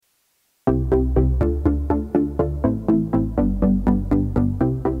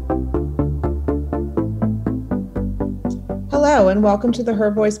Hello, and welcome to the Her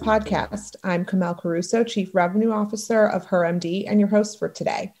Voice podcast. I'm Kamel Caruso, Chief Revenue Officer of HerMD, and your host for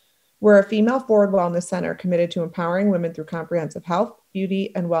today. We're a female-forward wellness center committed to empowering women through comprehensive health,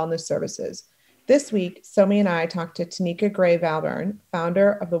 beauty, and wellness services. This week, Somi and I talked to Tanika Gray Valburn,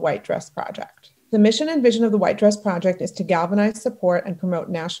 founder of the White Dress Project. The mission and vision of the White Dress Project is to galvanize support and promote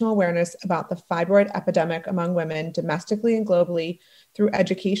national awareness about the fibroid epidemic among women domestically and globally through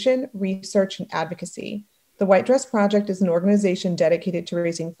education, research, and advocacy. The White Dress Project is an organization dedicated to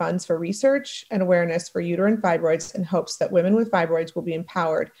raising funds for research and awareness for uterine fibroids in hopes that women with fibroids will be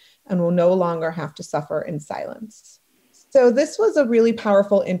empowered and will no longer have to suffer in silence. So this was a really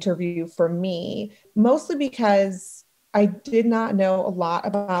powerful interview for me, mostly because I did not know a lot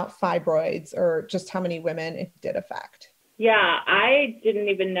about fibroids or just how many women it did affect. Yeah, I didn't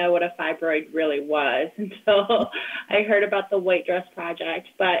even know what a fibroid really was until I heard about the White Dress Project.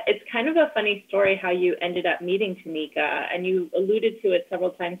 But it's kind of a funny story how you ended up meeting Tanika, and you alluded to it several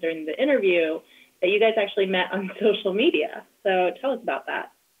times during the interview that you guys actually met on social media. So tell us about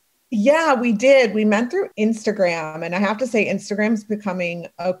that. Yeah, we did. We met through Instagram, and I have to say Instagram's becoming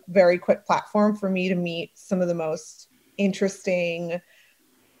a very quick platform for me to meet some of the most interesting,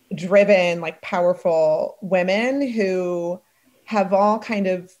 driven, like powerful women who have all kind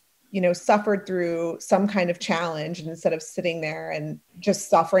of, suffered through some kind of challenge. And instead of sitting there and just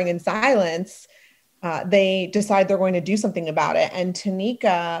suffering in silence, they decide they're going to do something about it. And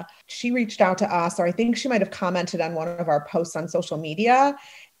Tanika, she reached out to us, or I think she might have commented on one of our posts on social media.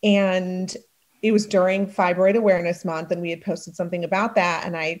 And it was during Fibroid Awareness Month, and we had posted something about that.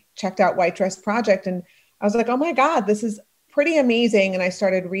 And I checked out White Dress Project, and I was like, oh my God, this is pretty amazing. And I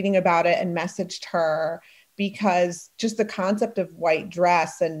started reading about it and messaged her because just the concept of white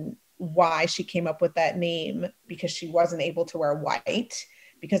dress and why she came up with that name, because she wasn't able to wear white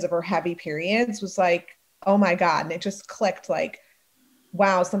because of her heavy periods, was like, oh my God. And it just clicked like,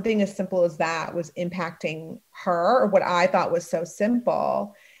 wow, something as simple as that was impacting her, or what I thought was so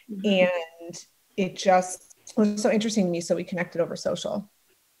simple. Mm-hmm. And it just was so interesting to me. So we connected over social.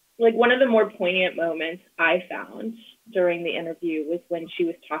 Like one of the more poignant moments I found during the interview was when she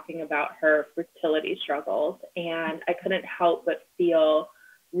was talking about her fertility struggles. And I couldn't help but feel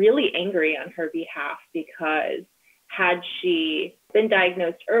really angry on her behalf, because had she been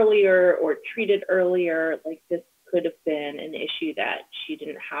diagnosed earlier or treated earlier, like this could have been an issue that she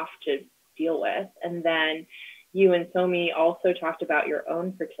didn't have to deal with. And then you and Somi also talked about your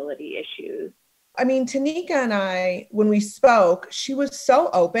own fertility issues. I mean, Tanika and I, when we spoke, she was so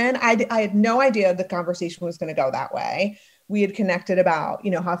open. I had no idea the conversation was going to go that way. We had connected about,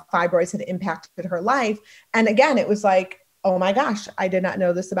 how fibroids had impacted her life. And again, it was like, oh my gosh, I did not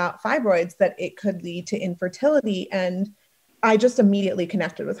know this about fibroids, that it could lead to infertility. And I just immediately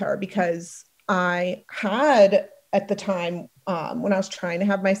connected with her because I had, at the time, when I was trying to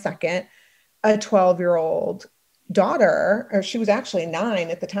have my second, a 12-year-old daughter, or she was actually 9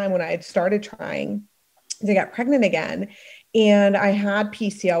 at the time when I had started trying to get pregnant again. And I had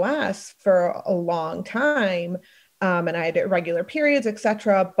PCOS for a long time. And I had irregular periods,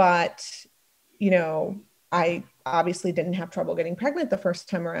 etc. But, I obviously didn't have trouble getting pregnant the first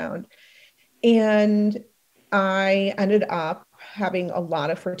time around. And I ended up having a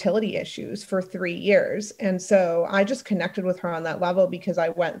lot of fertility issues for 3 years. And so I just connected with her on that level because I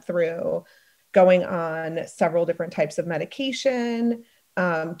went through going on several different types of medication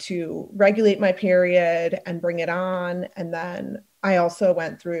to regulate my period and bring it on. And then I also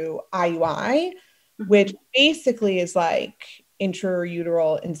went through IUI, which basically is like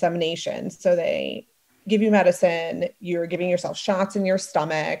intrauterine insemination. So they give you medicine, you're giving yourself shots in your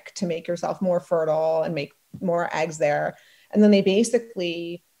stomach to make yourself more fertile and make more eggs there. And then they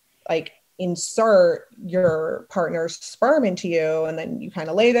basically like insert your partner's sperm into you, and then you kind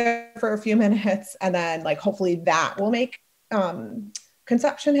of lay there for a few minutes, and then like hopefully that will make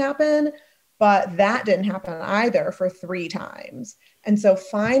conception happen. But that didn't happen either for 3 times. And so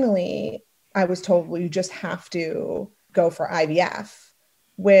finally I was told, well, you just have to go for IVF,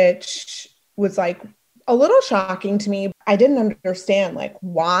 which was like a little shocking to me. I didn't understand like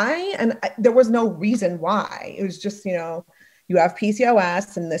why, and there was no reason why. It was just, you have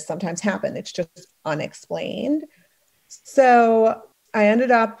PCOS and this sometimes happens. It's just unexplained. So I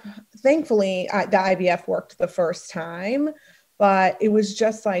ended up, thankfully, the IVF worked the first time, but it was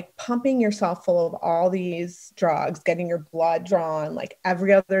just like pumping yourself full of all these drugs, getting your blood drawn like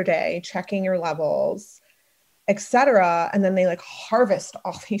every other day, checking your levels, etc. And then they like harvest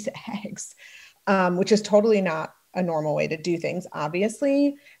all these eggs, which is totally not a normal way to do things,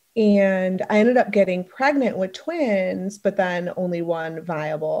 obviously. And I ended up getting pregnant with twins, but then only one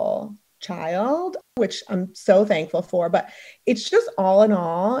viable child, which I'm so thankful for. But it's just all in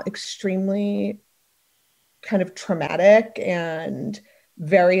all extremely kind of traumatic and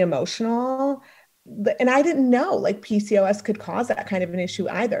very emotional. And I didn't know like PCOS could cause that kind of an issue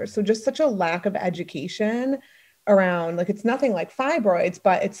either. So just such a lack of education around, like, it's nothing like fibroids,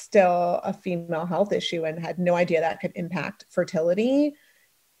 but it's still a female health issue, and had no idea that could impact fertility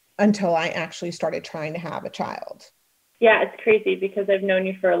until I actually started trying to have a child. Yeah, it's crazy because I've known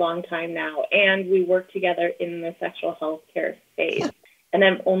you for a long time now, and we work together in the sexual health care space. And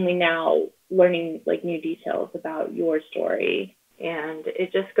I'm only now learning like new details about your story. And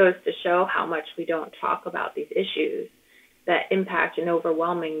it just goes to show how much we don't talk about these issues that impact an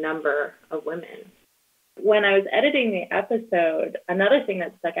overwhelming number of women. When I was editing the episode, another thing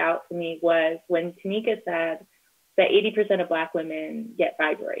that stuck out to me was when Tanika said that 80% of Black women get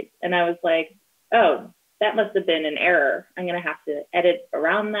fibroids. And I was like, oh, that must have been an error. I'm going to have to edit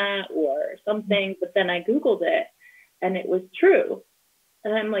around that or something. But then I Googled it and it was true.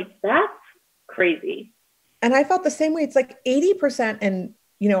 And I'm like, that's crazy. And I felt the same way. It's like 80%. And,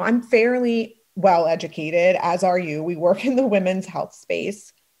 you know, I'm fairly well educated, as are you. We work in the women's health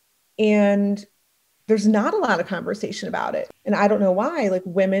space, and there's not a lot of conversation about it. And I don't know why, like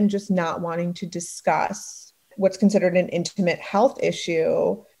women just not wanting to discuss what's considered an intimate health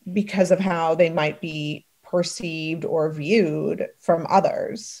issue because of how they might be perceived or viewed from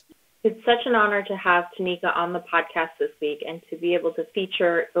others. It's such an honor to have Tanika on the podcast this week and to be able to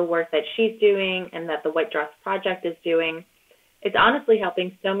feature the work that she's doing and that the White Dress Project is doing. It's honestly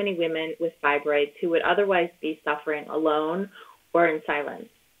helping so many women with fibroids who would otherwise be suffering alone or in silence.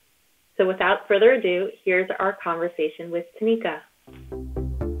 So without further ado, here's our conversation with Tanika.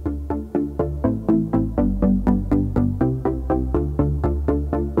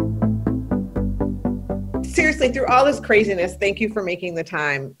 Seriously, through all this craziness, thank you for making the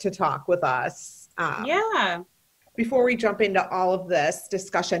time to talk with us. Yeah. Before we jump into all of this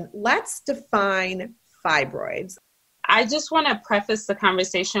discussion, let's define fibroids. I just want to preface the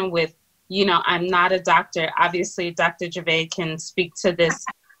conversation with, you know, I'm not a doctor. Obviously, Dr. Gervais can speak to this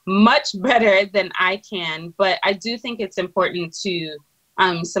much better than I can, but I do think it's important to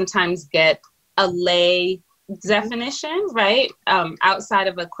sometimes get a lay definition, right? Outside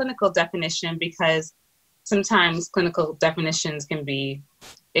of a clinical definition, because sometimes clinical definitions can be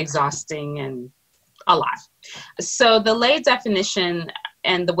exhausting and a lot. So the lay definition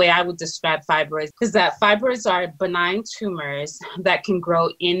and the way I would describe fibroids is that fibroids are benign tumors that can grow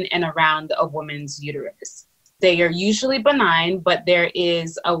in and around a woman's uterus. They are usually benign, but there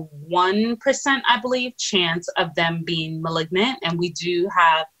is a 1%, I believe, chance of them being malignant. And we do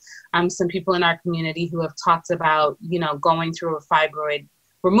have some people in our community who have talked about, you know, going through a fibroid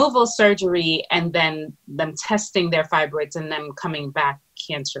removal surgery and then them testing their fibroids and them coming back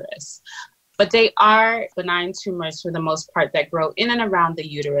cancerous. But they are benign tumors for the most part that grow in and around the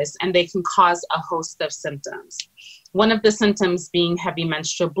uterus, and they can cause a host of symptoms. One of the symptoms being heavy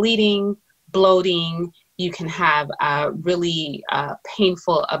menstrual bleeding, bloating. You can have really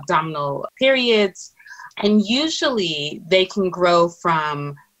painful abdominal periods. And usually they can grow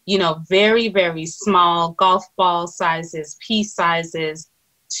from, you know, very, very small golf ball sizes, pea sizes,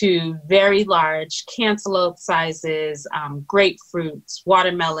 to very large cantaloupe sizes, grapefruits,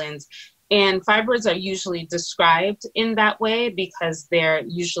 watermelons. And fibroids are usually described in that way because they're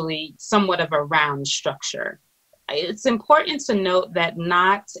usually somewhat of a round structure. It's important to note that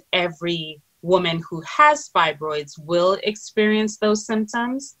not every woman who has fibroids will experience those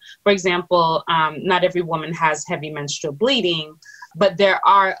symptoms. For example, not every woman has heavy menstrual bleeding, but there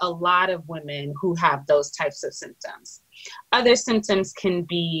are a lot of women who have those types of symptoms. Other symptoms can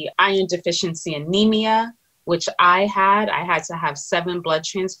be iron deficiency anemia, which I had to have 7 blood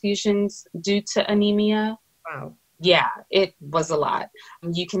transfusions due to anemia. Wow. Yeah, it was a lot.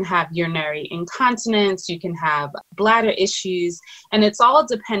 You can have urinary incontinence, you can have bladder issues, and it's all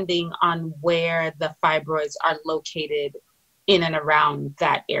depending on where the fibroids are located in and around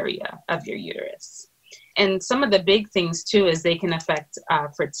that area of your uterus. And some of the big things too is they can affect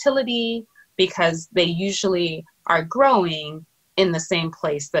fertility because they usually are growing in the same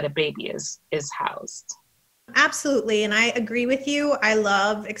place that a baby is housed. Absolutely. And I agree with you. I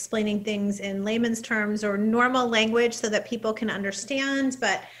love explaining things in layman's terms or normal language so that people can understand.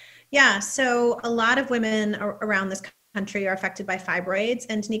 But yeah, so a lot of women around this country are affected by fibroids.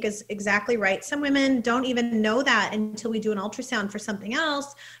 And Tanika's exactly right. Some women don't even know that until we do an ultrasound for something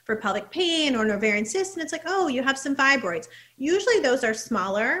else, for pelvic pain or an ovarian cyst. And it's like, oh, you have some fibroids. Usually those are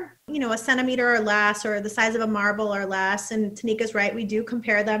smaller, a centimeter or less, or the size of a marble or less. And Tanika's right, we do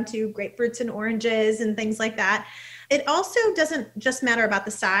compare them to grapefruits and oranges and things like that. It also doesn't just matter about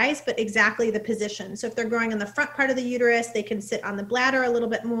the size, but exactly the position. So if they're growing in the front part of the uterus, they can sit on the bladder a little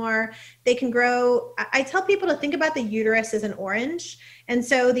bit more. They can grow. I tell people to think about the uterus as an orange. And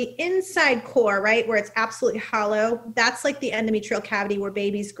so the inside core, right, where it's absolutely hollow, that's like the endometrial cavity where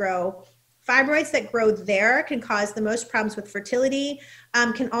babies grow. Fibroids that grow there can cause the most problems with fertility,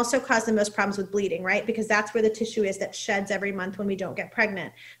 can also cause the most problems with bleeding, right? Because that's where the tissue is that sheds every month when we don't get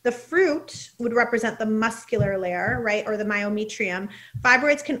pregnant. The fruit would represent the muscular layer, right? Or the myometrium.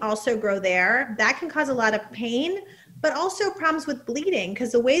 Fibroids can also grow there. That can cause a lot of pain, but also problems with bleeding,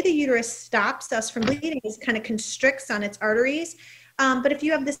 because the way the uterus stops us from bleeding is kind of constricts on its arteries. But if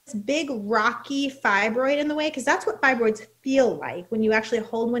you have this big rocky fibroid in the way, because that's what fibroids feel like when you actually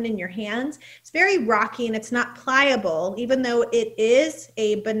hold one in your hands, it's very rocky and it's not pliable, even though it is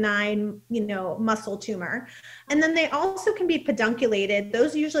a benign, muscle tumor. And then they also can be pedunculated.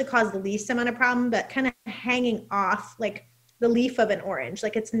 Those usually cause the least amount of problem, but kind of hanging off like the leaf of an orange,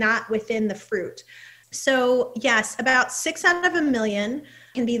 like it's not within the fruit. So yes, about 6 out of 1 million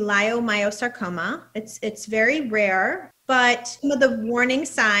can be leiomyosarcoma. It's very rare, but some of the warning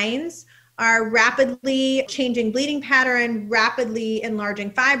signs are rapidly changing bleeding pattern, rapidly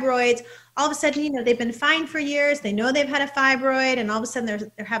enlarging fibroids. All of a sudden, they've been fine for years. They know they've had a fibroid, and all of a sudden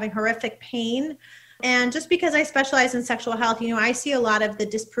they're having horrific pain. And just because I specialize in sexual health, I see a lot of the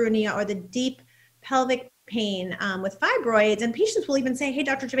dyspareunia or the deep pelvic pain with fibroids, and patients will even say, hey,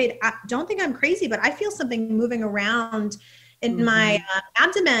 Dr. Javaid, I don't think I'm crazy, but I feel something moving around in my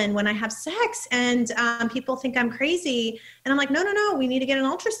abdomen when I have sex, and people think I'm crazy. And I'm like, no, we need to get an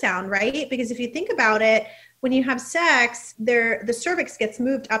ultrasound, right? Because if you think about it, when you have sex, the cervix gets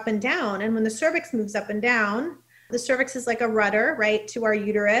moved up and down. And when the cervix moves up and down, the cervix is like a rudder, right, to our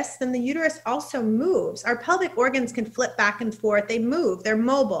uterus. Then the uterus also moves. Our pelvic organs can flip back and forth. They move. They're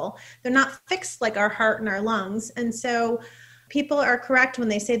mobile. They're not fixed like our heart and our lungs. And so people are correct when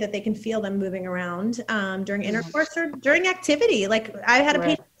they say that they can feel them moving around during intercourse or during activity. Like I had a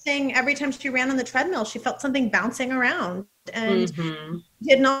patient saying every time she ran on the treadmill, she felt something bouncing around, and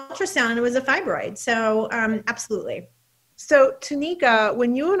did an ultrasound and it was a fibroid. So absolutely. So Tanika,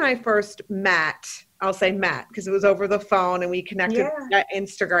 when you and I first met, I'll say met because it was over the phone and we connected at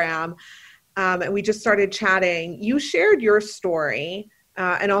Instagram, and we just started chatting. You shared your story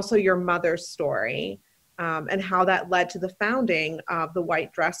and also your mother's story and how that led to the founding of the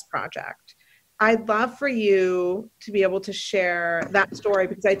White Dress Project. I'd love for you to be able to share that story,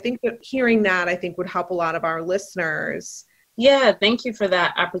 because I think that hearing that, would help a lot of our listeners. Yeah, thank you for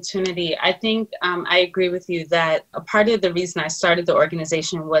that opportunity. I think I agree with you that a part of the reason I started the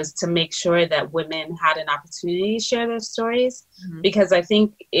organization was to make sure that women had an opportunity to share their stories, because I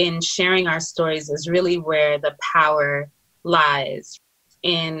think in sharing our stories is really where the power lies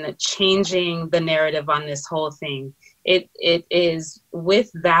in changing the narrative on this whole thing. It is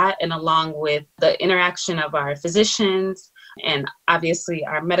with that, and along with the interaction of our physicians and obviously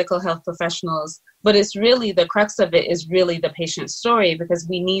our medical health professionals. But it's really, the crux of it is really the patient's story, because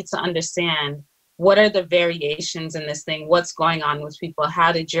we need to understand what are the variations in this thing, what's going on with people,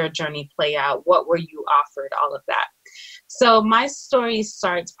 how did your journey play out, what were you offered, all of that. So my story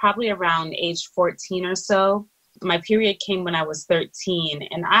starts probably around age 14 or so. My period came when I was 13,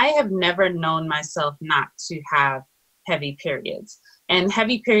 and I have never known myself not to have heavy periods. And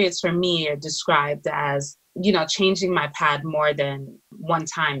heavy periods for me are described as, changing my pad more than one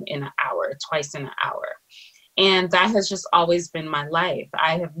time in an hour, twice in an hour. And that has just always been my life.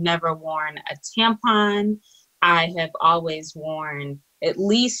 I have never worn a tampon. I have always worn at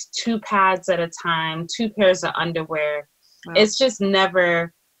least 2 pads at a time, 2 pairs of underwear. Wow. It's just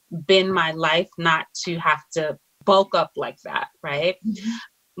never been my life not to have to bulk up like that, right?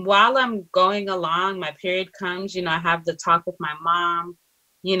 Mm-hmm. While I'm going along, my period comes, I have the talk with my mom.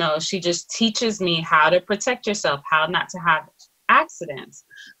 She just teaches me how to protect yourself, how not to have accidents.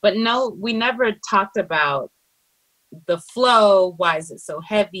 But no, we never talked about the flow. Why is it so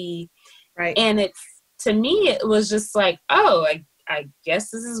heavy? Right. And to me, it was just like, oh, I guess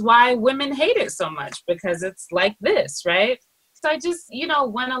this is why women hate it so much, because it's like this, right? So I just,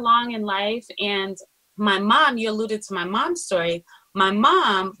 went along in life. And my mom, you alluded to my mom's story. My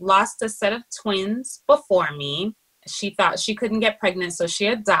mom lost a set of twins before me. She thought she couldn't get pregnant, so she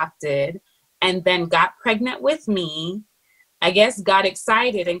adopted, and then got pregnant with me. I guess got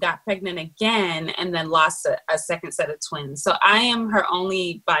excited and got pregnant again, and then lost a second set of twins. So I am her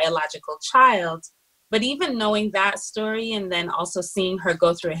only biological child. But even knowing that story and then also seeing her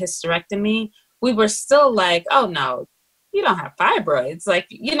go through a hysterectomy, we were still like, oh no, you don't have fibroids. Like,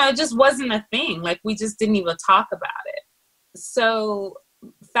 you know, it just wasn't a thing. Like, we just didn't even talk about it. So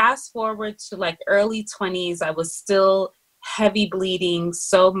fast forward to like early 20s, I was still heavy bleeding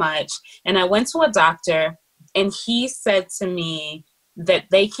so much. And I went to a doctor and he said to me that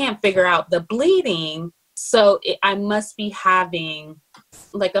they can't figure out the bleeding. So I must be having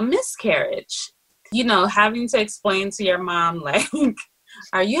like a miscarriage, you know, having to explain to your mom, like,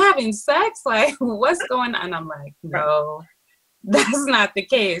 are you having sex? Like, what's going on? I'm like, no, that's not the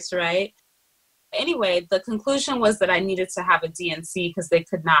case, right? Anyway, the conclusion was that I needed to have a DNC because they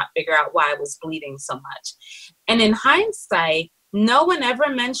could not figure out why I was bleeding so much. And in hindsight, no one ever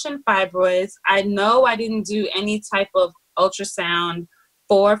mentioned fibroids. I know I didn't do any type of ultrasound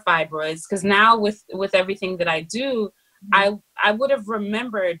for fibroids because now with everything that I do, I would have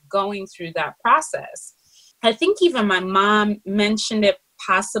remembered going through that process. I think even my mom mentioned it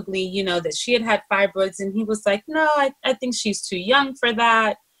possibly, you know, that she had fibroids, and he was like, no, I think she's too young for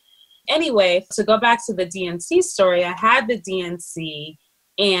that. Anyway, to go back to the DNC story, I had the DNC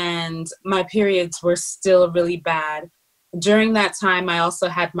and my periods were still really bad. During that time, I also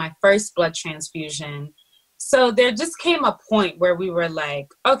had my first blood transfusion. So there just came a point where we were like,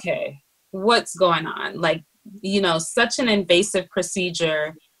 okay, what's going on? Like, you know, such an invasive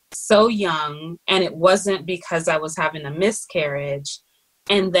procedure, so young, and it wasn't because I was having a miscarriage.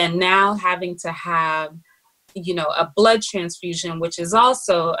 And then now having to have, you know, a blood transfusion, which is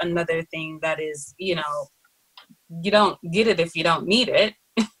also another thing that is, you know, you don't get it if you don't need it.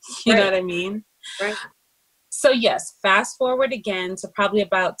 You know what I mean? Right. So yes, fast forward again to probably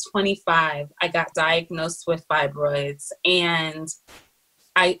about 25, I got diagnosed with fibroids, and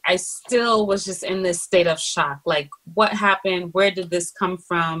I still was just in this state of shock. Like, what happened? Where did this come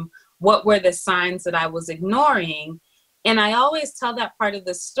from? What were the signs that I was ignoring? And I always tell that part of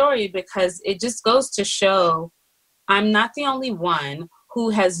the story because it just goes to show I'm not the only one who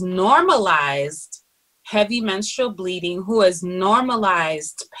has normalized heavy menstrual bleeding, who has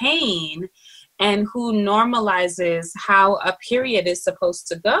normalized pain, and who normalizes how a period is supposed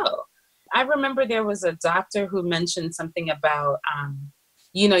to go. I remember there was a doctor who mentioned something about,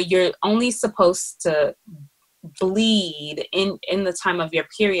 you know, you're only supposed to bleed in the time of your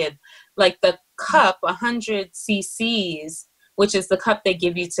period. Like the cup, 100 cc's, which is the cup they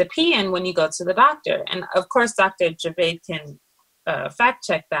give you to pee in when you go to the doctor. And of course, Dr. Javaid can fact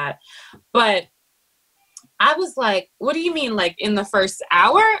check that. But I was like, what do you mean? Like in the first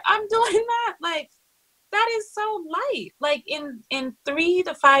hour I'm doing that? Like, that is so light. Like in 3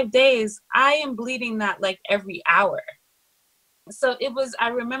 to 5 days, I am bleeding that like every hour. So it was, I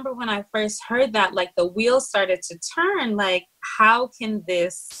remember when I first heard that, like the wheels started to turn, like, how can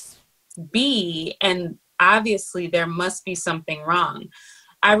this be? And obviously there must be something wrong.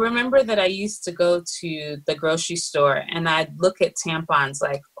 I remember that I used to go to the grocery store and I'd look at tampons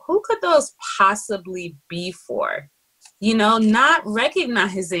like, who could those possibly be for? You know, not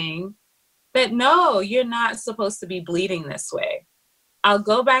recognizing that, no, you're not supposed to be bleeding this way. I'll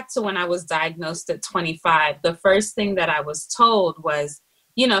go back to when I was diagnosed at 25. The first thing that I was told was,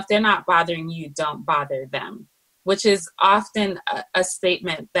 you know, if they're not bothering you, don't bother them, which is often a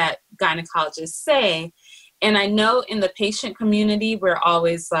statement that gynecologists say. And I know in the patient community, we're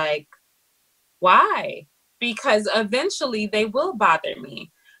always like, why? Because eventually they will bother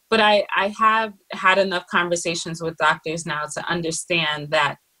me. But I have had enough conversations with doctors now to understand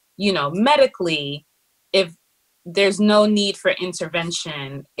that, you know, medically, if there's no need for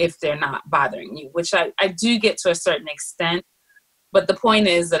intervention if they're not bothering you, which I do get to a certain extent. But the point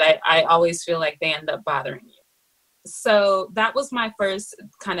is that I always feel like they end up bothering you. So that was my first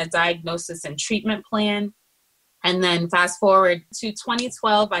kind of diagnosis and treatment plan. And then fast forward to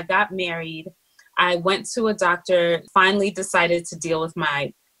 2012, I got married. I went to a doctor, finally decided to deal with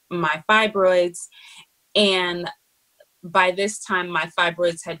my fibroids. And by this time, my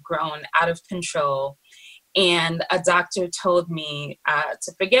fibroids had grown out of control. And a doctor told me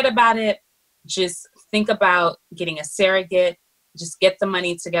to forget about it. Just think about getting a surrogate. Just get the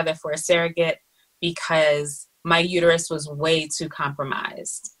money together for a surrogate because my uterus was way too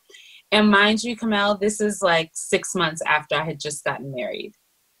compromised. And mind you, Kamel, this is like 6 months after I had just gotten married.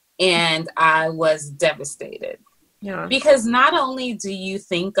 And I was devastated. Yeah. Because not only do you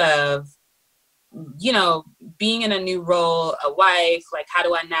think of, you know, being in a new role, a wife, like, how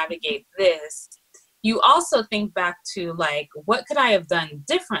do I navigate this? You also think back to, like, what could I have done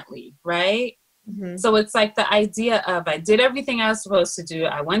differently, right? Mm-hmm. So it's like the idea of I did everything I was supposed to do.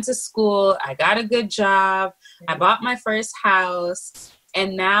 I went to school. I got a good job. I bought my first house.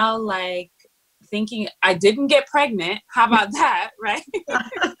 And now, like, thinking I didn't get pregnant. How about that, right?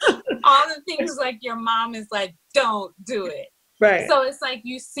 All the things like your mom is like, don't do it. Right. So it's like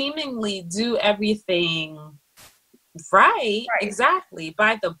you seemingly do everything right, exactly,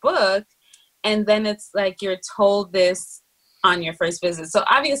 by the book. And then it's like you're told this on your first visit. So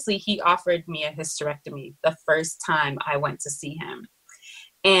obviously he offered me a hysterectomy the first time I went to see him.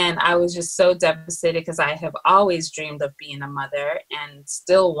 And I was just so devastated because I have always dreamed of being a mother and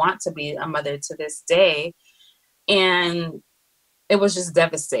still want to be a mother to this day. And it was just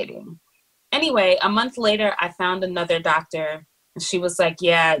devastating. Anyway, a month later, I found another doctor. And she was like,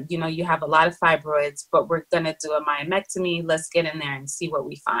 yeah, you know, you have a lot of fibroids, but we're going to do a myomectomy. Let's get in there and see what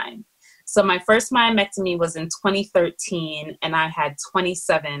we find. So my first myomectomy was in 2013, and I had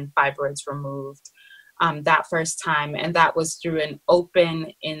 27 fibroids removed that first time. And that was through an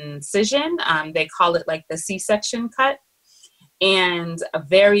open incision. They call it like the C-section cut. And a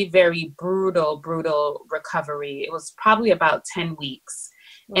very, very brutal recovery. It was probably about 10 weeks.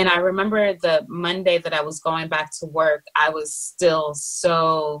 And I remember the Monday that I was going back to work, I was still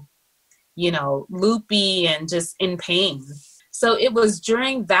so, you know, loopy and just in pain. So it was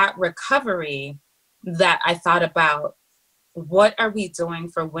during that recovery that I thought about, what are we doing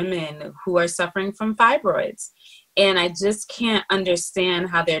for women who are suffering from fibroids? And I just can't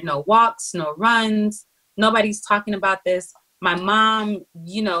understand how there are no walks, no runs. Nobody's talking about this. My mom,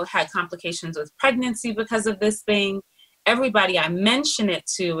 you know, had complications with pregnancy because of this thing. Everybody I mention it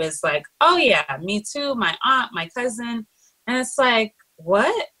to is like, oh yeah, me too, my aunt, my cousin. And it's like,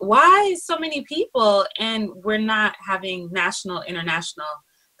 what? Why so many people? And we're not having national, international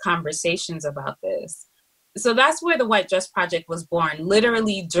conversations about this. So that's where the White Dress Project was born,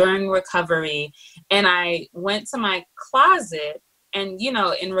 literally during recovery. And I went to my closet, and, you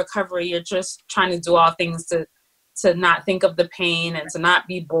know, in recovery, you're just trying to do all things to not think of the pain and to not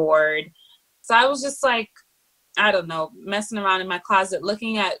be bored. So I was just like, I don't know, messing around in my closet,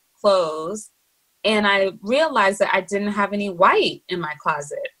 looking at clothes. And I realized that I didn't have any white in my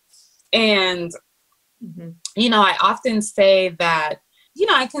closet. And, you know, I often say that, you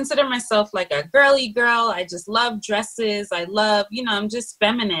know, I consider myself like a girly girl. I just love dresses. I love, you know, I'm just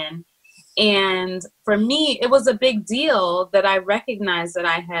feminine. And for me, it was a big deal that I recognized that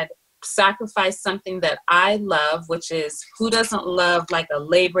I had sacrificed something that I love, which is, who doesn't love like a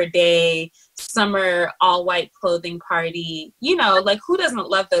Labor Day, summer, all white clothing party, you know, like who doesn't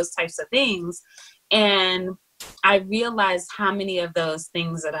love those types of things? And I realized how many of those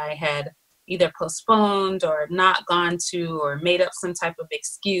things that I had either postponed or not gone to or made up some type of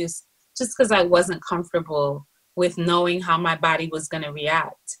excuse just because I wasn't comfortable with knowing how my body was going to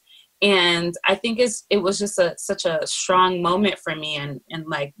react. And I think it was just such a strong moment for me and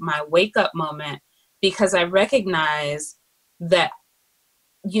like my wake up moment, because I recognized that,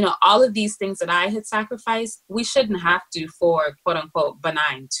 you know, all of these things that I had sacrificed, we shouldn't have to for quote unquote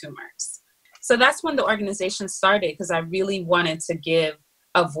benign tumors. So that's when the organization started, because I really wanted to give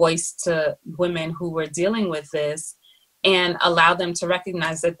a voice to women who were dealing with this and allow them to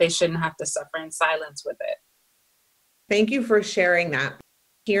recognize that they shouldn't have to suffer in silence with it. Thank you for sharing that.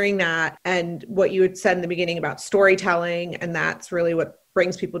 Hearing that and what you had said in the beginning about storytelling, and that's really what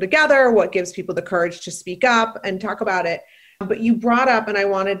brings people together, what gives people the courage to speak up and talk about it. But you brought up, and I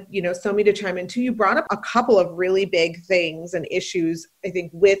wanted, you know, Somi to chime in too, you brought up a couple of really big things and issues, I think,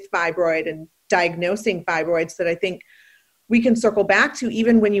 with fibroid and diagnosing fibroids that I think we can circle back to.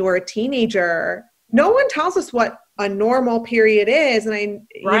 Even when you were a teenager, no one tells us what a normal period is. And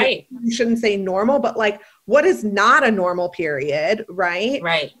you shouldn't say normal, but like, what is not a normal period, right?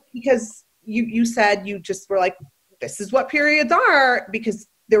 Right. Because you said you just were like, this is what periods are, because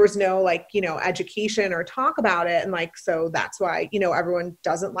there was no like, you know, education or talk about it. And like, so that's why, you know, everyone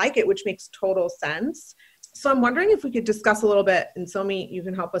doesn't like it, which makes total sense. So I'm wondering if we could discuss a little bit, and Somi, you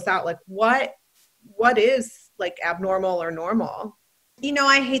can help us out. Like what is like abnormal or normal? You know,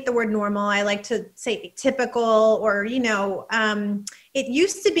 I hate the word normal. I like to say typical, or, you know, it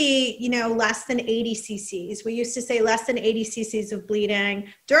used to be, you know, less than 80 cc's. We used to say less than 80 cc's of bleeding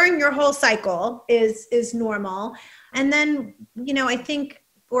during your whole cycle is normal. And then, you know, I think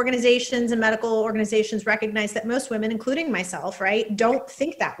organizations and medical organizations recognize that most women, including myself, right, don't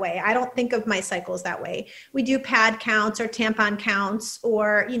think that way. I don't think of my cycles that way. We do pad counts or tampon counts,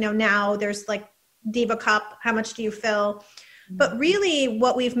 or, you know, now there's like Diva Cup, how much do you fill? But really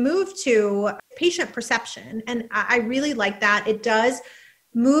what we've moved to patient perception. And I really like that. It does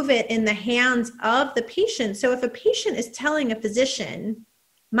move it in the hands of the patient. So if a patient is telling a physician,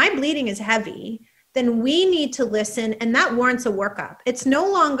 my bleeding is heavy, then we need to listen, and that warrants a workup. It's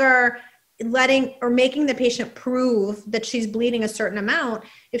no longer letting or making the patient prove that she's bleeding a certain amount.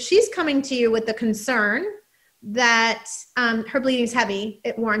 If she's coming to you with the concern that her bleeding is heavy,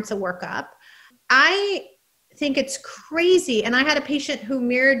 it warrants a workup. I think it's crazy. And I had a patient who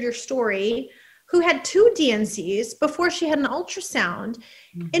mirrored your story who had 2 DNCs before she had an ultrasound.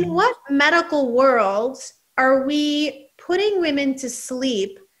 Mm-hmm. In what medical world are we putting women to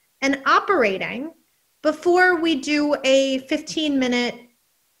sleep and operating before we do a 15-minute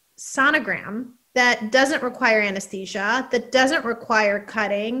sonogram that doesn't require anesthesia, that doesn't require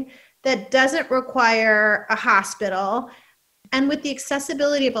cutting, that doesn't require a hospital? And with the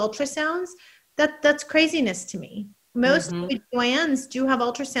accessibility of ultrasounds, that's craziness to me. Most OBGYNs do have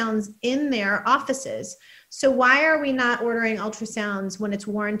ultrasounds in their offices. So why are we not ordering ultrasounds when it's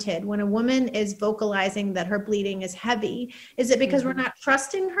warranted? When a woman is vocalizing that her bleeding is heavy, is it because we're not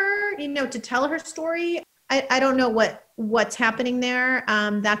trusting her, to tell her story? I don't know what's happening there.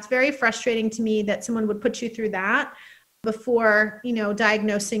 That's very frustrating to me that someone would put you through that before,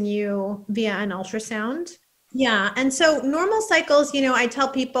 diagnosing you via an ultrasound. Yeah. And so normal cycles, I tell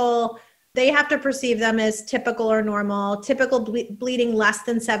people, they have to perceive them as typical or normal. Typical bleeding less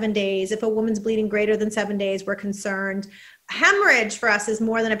than 7 days. If a woman's bleeding greater than 7 days, we're concerned. Hemorrhage for us is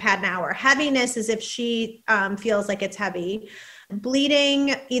more than a pad an hour. Heaviness is if she feels like it's heavy.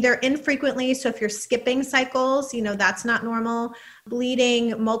 Bleeding either infrequently, so if you're skipping cycles, that's not normal.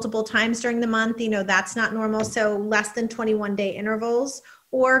 Bleeding multiple times during the month, that's not normal. So less than 21-day intervals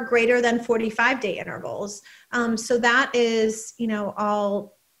or greater than 45-day intervals. So that is,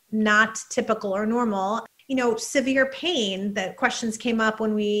 all not typical or normal. Severe pain, the questions came up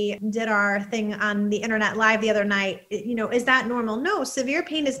when we did our thing on the internet live the other night. Is that normal? No, severe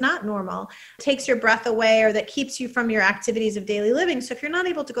pain is not normal. It takes your breath away or that keeps you from your activities of daily living. So if you're not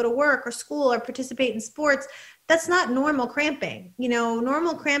able to go to work or school or participate in sports, that's not normal cramping.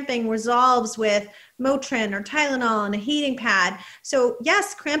 Normal cramping resolves with Motrin or Tylenol and a heating pad. So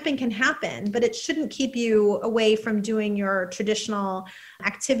yes, cramping can happen, but it shouldn't keep you away from doing your traditional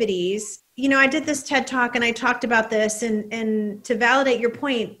activities. I did this TED Talk and I talked about this and to validate your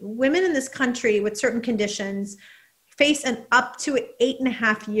point, women in this country with certain conditions face an up to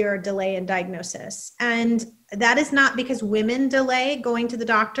 8.5-year delay in diagnosis. And that is not because women delay going to the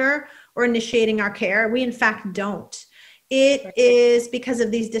doctor or initiating our care. We in fact don't. It is because of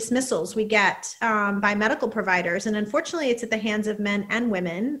these dismissals we get by medical providers. And unfortunately, it's at the hands of men and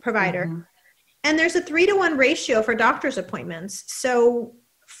women providers. Mm-hmm. And there's a 3-to-1 ratio for doctor's appointments. So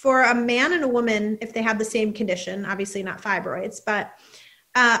for a man and a woman, if they have the same condition, obviously not fibroids, but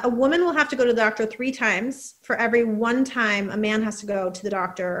a woman will have to go to the doctor 3 times for every 1 time a man has to go to the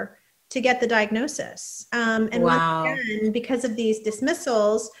doctor to get the diagnosis. And wow. Once again, because of these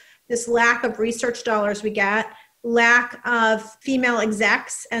dismissals, this lack of research dollars we get, lack of female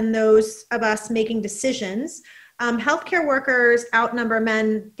execs and those of us making decisions, healthcare workers outnumber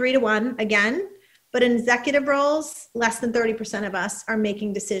men 3-to-1 again. But in executive roles, less than 30% of us are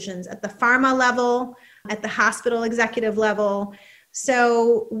making decisions at the pharma level, at the hospital executive level.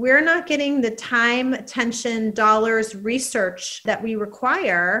 So we're not getting the time, attention, dollars, research that we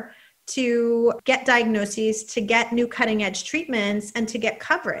require to get diagnoses, to get new cutting edge treatments, and to get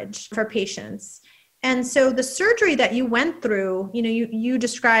coverage for patients. And so the surgery that you went through, you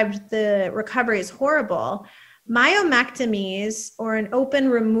described the recovery as horrible. Myomectomies or an open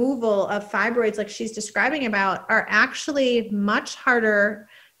removal of fibroids like she's describing about are actually much harder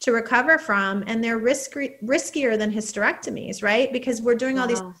to recover from, and they're riskier than hysterectomies, right? Because we're doing all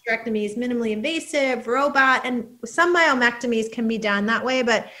these hysterectomies, minimally invasive, robot, and some myomectomies can be done that way,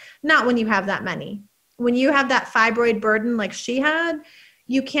 but not when you have that many. When you have that fibroid burden like she had,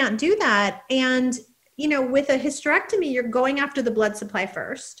 you can't do that. And, with a hysterectomy, you're going after the blood supply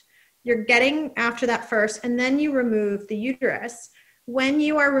first. You're getting after that first, and then you remove the uterus. When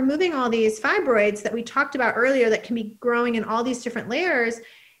you are removing all these fibroids that we talked about earlier that can be growing in all these different layers,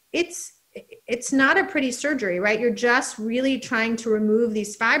 it's not a pretty surgery, right? You're just really trying to remove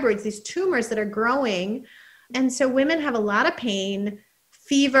these fibroids, these tumors that are growing. And so women have a lot of pain,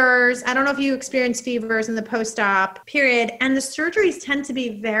 fevers. I don't know if you experience fevers in the post-op period. And the surgeries tend to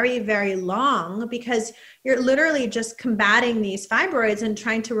be very, very long because you're literally just combating these fibroids and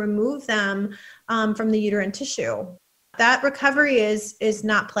trying to remove them from the uterine tissue. That recovery is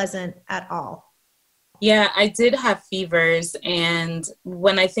not pleasant at all. Yeah, I did have fevers. And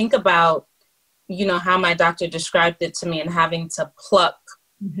when I think about, how my doctor described it to me and having to pluck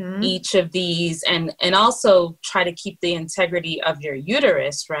each of these and also try to keep the integrity of your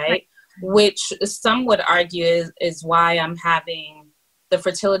uterus, right? Which some would argue is why I'm having the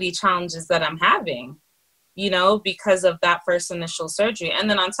fertility challenges that I'm having. because of that first initial surgery. And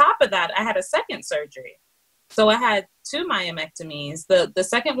then on top of that, I had a second surgery. So I had 2 myomectomies. The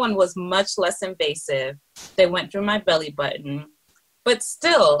second one was much less invasive. They went through my belly button, but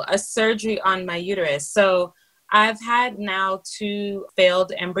still a surgery on my uterus. So I've had now 2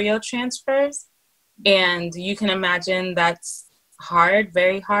 failed embryo transfers, and you can imagine that's hard,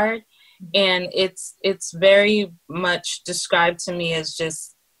 very hard. And it's very much described to me as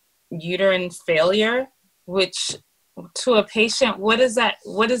just uterine failure, which to a patient, what does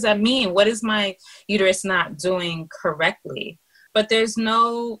that mean? What is my uterus not doing correctly? But there's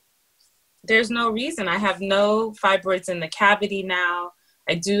no reason. I have no fibroids in the cavity now.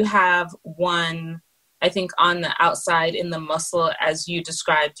 I do have one, I think, on the outside in the muscle, as you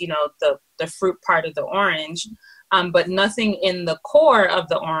described, the fruit part of the orange, but nothing in the core of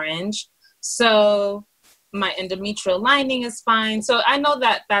the orange. So my endometrial lining is fine. So I know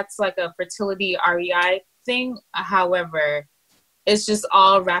that that's like a fertility REI thing. However, it's just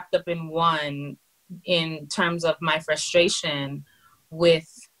all wrapped up in one in terms of my frustration with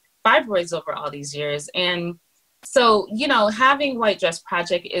fibroids over all these years. And so, having White Dress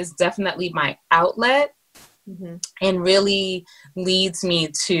Project is definitely my outlet, and really leads me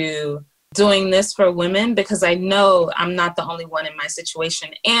to doing this for women, because I know I'm not the only one in my situation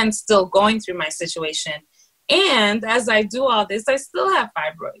and still going through my situation. And as I do all this, I still have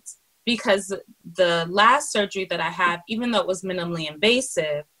fibroids, because the last surgery that I had, even though it was minimally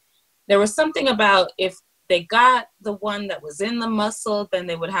invasive, there was something about if they got the one that was in the muscle, then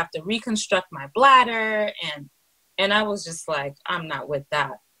they would have to reconstruct my bladder. And I was just like, I'm not with that.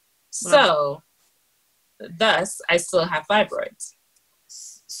 Wow. So thus, I still have fibroids.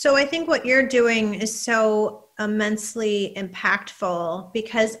 So I think what you're doing is so immensely impactful,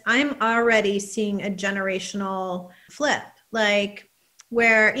 because I'm already seeing a generational flip, like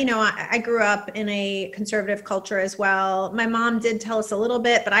where, I grew up in a conservative culture as well. My mom did tell us a little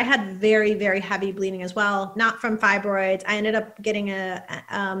bit, but I had very, very heavy bleeding as well, not from fibroids. I ended up getting a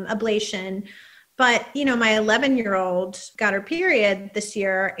ablation. But, my 11-year-old got her period this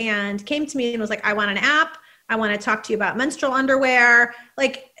year and came to me and was like, I want an app. I want to talk to you about menstrual underwear.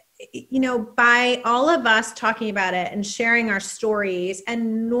 Like, by all of us talking about it and sharing our stories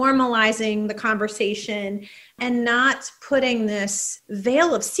and normalizing the conversation and not putting this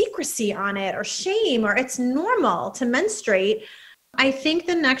veil of secrecy on it or shame, or it's normal to menstruate, I think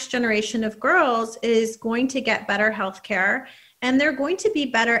the next generation of girls is going to get better healthcare, and they're going to be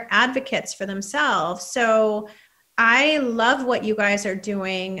better advocates for themselves. So I love what you guys are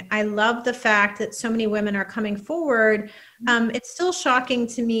doing. I love the fact that so many women are coming forward. It's still shocking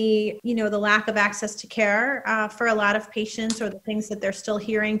to me, the lack of access to care for a lot of patients, or the things that they're still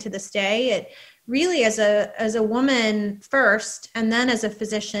hearing to this day. It really, as a woman first, and then as a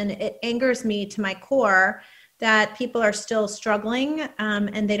physician, it angers me to my core that people are still struggling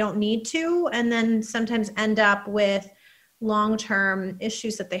and they don't need to, and then sometimes end up with long-term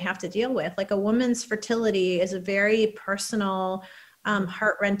issues that they have to deal with. Like, a woman's fertility is a very personal,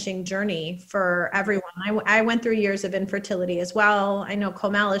 heart-wrenching journey for everyone. I went through years of infertility as well. I know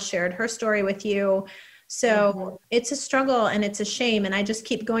Komal has shared her story with you. So it's a struggle and it's a shame. And I just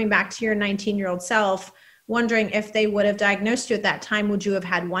keep going back to your 19-year-old self, wondering if they would have diagnosed you at that time, would you have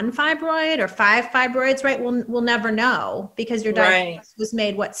had 1 fibroid or 5 fibroids, right? We'll never know, because your diagnosis was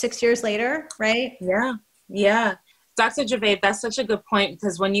made, 6 years later, right? Yeah. Dr. Gervais, that's such a good point,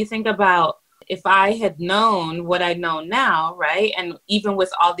 because when you think about, if I had known what I know now, right? And even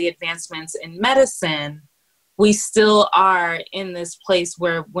with all the advancements in medicine, we still are in this place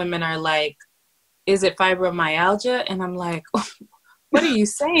where women are like, is it fibromyalgia? And I'm like, what are you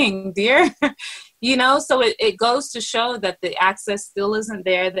saying, dear? So it goes to show that the access still isn't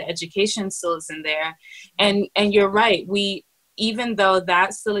there. The education still isn't there. And you're right. Even though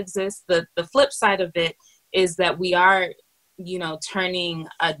that still exists, the flip side of it is that we are, turning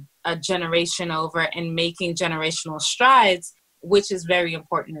a generation over and making generational strides, which is very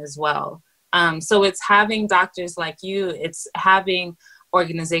important as well. So it's having doctors like you, it's having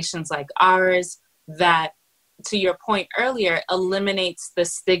organizations like ours that, to your point earlier, eliminates the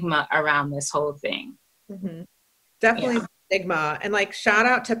stigma around this whole thing. Mm-hmm. Definitely stigma. And shout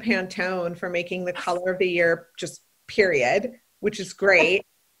out to Pantone for making the color of the year just period, which is great.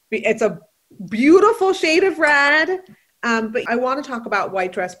 It's a beautiful shade of red. But I want to talk about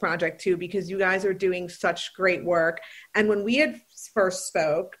White Dress Project too, because you guys are doing such great work. And when we had first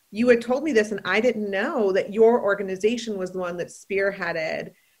spoke, you had told me this, and I didn't know that your organization was the one that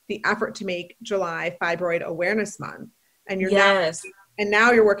spearheaded the effort to make July Fibroid Awareness Month. And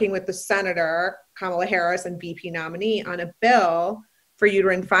now you're working with the Senator Kamala Harris and VP nominee on a bill for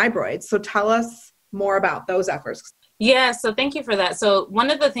uterine fibroids. So tell us more about those efforts. Yeah, so thank you for that. So one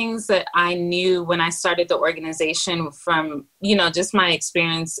of the things that I knew when I started the organization from, just my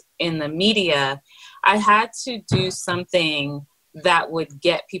experience in the media, I had to do something that would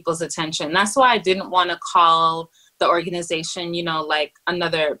get people's attention. That's why I didn't want to call the organization, like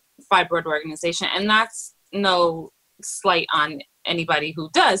another fibroid organization. And that's no slight on anybody who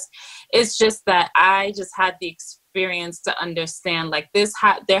does. It's just that I just had the experience to understand like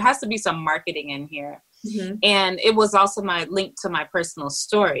there has to be some marketing in here. Mm-hmm. And it was also my link to my personal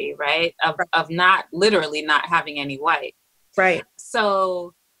story, right? Of not literally not having any white. Right.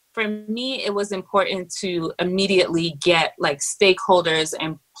 So for me, it was important to immediately get like stakeholders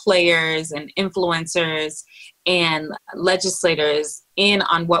and players and influencers and legislators in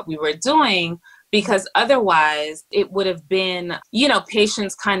on what we were doing, because otherwise it would have been,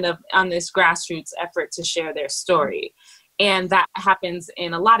 patients kind of on this grassroots effort to share their story. And that happens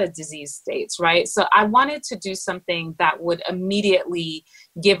in a lot of disease states, right? So I wanted to do something that would immediately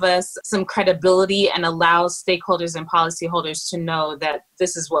give us some credibility and allow stakeholders and policyholders to know that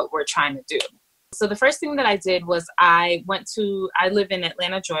this is what we're trying to do. So the first thing that I did was I live in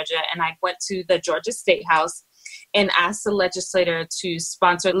Atlanta, Georgia, and I went to the Georgia State House and asked the legislator to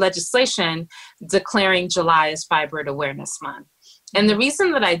sponsor legislation declaring July as Fibroid Awareness Month. And the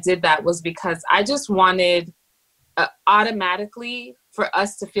reason that I did that was because I just wanted automatically for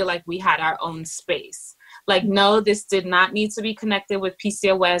us to feel like we had our own space. Like, no, this did not need to be connected with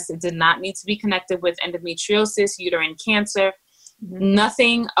PCOS. It did not need to be connected with endometriosis, uterine cancer,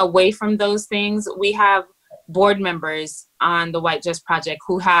 nothing away from those things. We have board members on the White Dress Project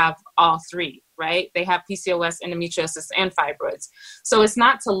who have all three, right? They have PCOS, endometriosis, and fibroids. So it's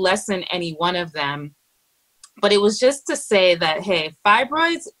not to lessen any one of them, but it was just to say that, hey,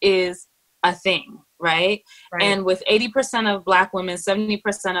 fibroids is a thing. Right? And with 80% of Black women, 70%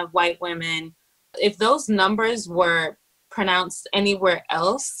 of white women, if those numbers were pronounced anywhere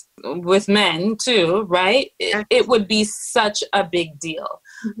else, with men too, right? It would be such a big deal.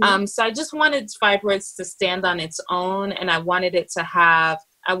 Mm-hmm. So I just wanted fibroids to stand on its own, and I wanted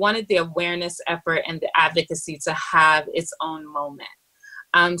the awareness effort and the advocacy to have its own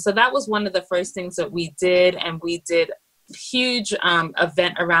moment. So that was one of the first things that we did, and we did huge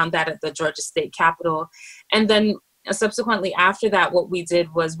event around that at the Georgia State Capitol. And then subsequently after that, what we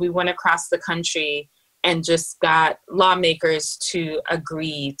did was we went across the country and just got lawmakers to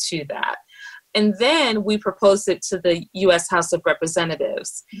agree to that. And then we proposed it to the U.S. House of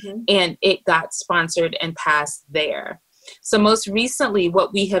Representatives, and it got sponsored and passed there. So most recently,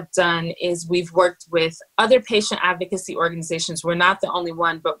 what we have done is we've worked with other patient advocacy organizations. We're not the only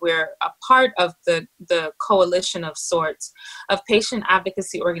one, but we're a part of the coalition of sorts of patient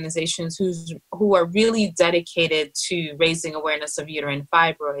advocacy organizations who are really dedicated to raising awareness of uterine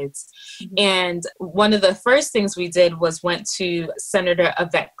fibroids. Mm-hmm. And one of the first things we did was went to Senator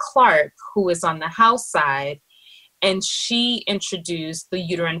Yvette Clarke, who is on the House side, and she introduced the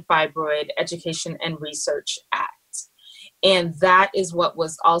Uterine Fibroid Education and Research Act. And that is what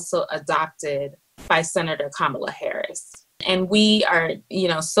was also adopted by Senator Kamala Harris. And we are,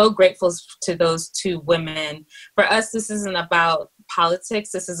 so grateful to those two women. For us, this isn't about politics.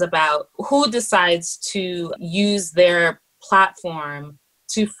 This is about who decides to use their platform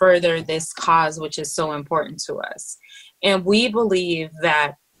to further this cause, which is so important to us. And we believe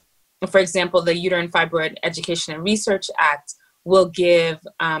that, for example, the Uterine Fibroid Education and Research Act will give,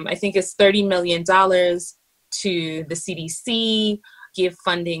 I think it's $30 million to the CDC, give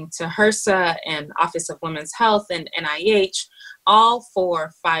funding to HRSA and Office of Women's Health and NIH, all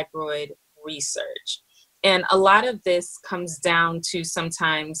for fibroid research. And a lot of this comes down to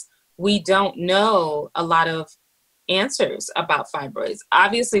sometimes we don't know a lot of answers about fibroids.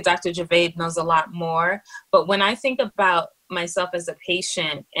 Obviously, Dr. Javaid knows a lot more, but when I think about myself as a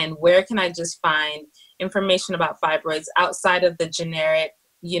patient and where can I just find information about fibroids outside of the generic,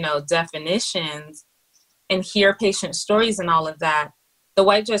 definitions, and hear patient stories and all of that, the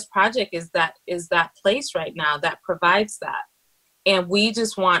White Dress Project is that place right now that provides that. And we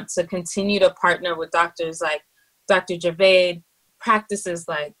just want to continue to partner with doctors like Dr. Javaid, practices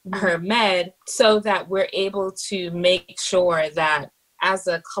like HerMed, so that we're able to make sure that as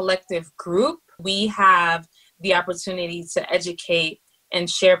a collective group, we have the opportunity to educate and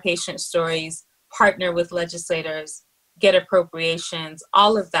share patient stories, partner with legislators, get appropriations,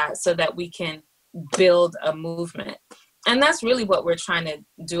 all of that, so that we can build a movement. And that's really what we're trying to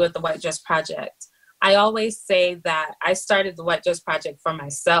do at the White Dress Project. I always say that I started the White Dress Project for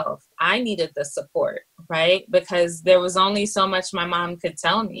myself. I needed the support, right? Because there was only so much my mom could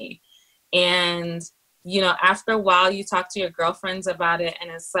tell me. And, after a while, you talk to your girlfriends about it,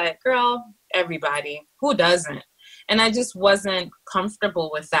 and it's like, girl, everybody. Who doesn't? And I just wasn't comfortable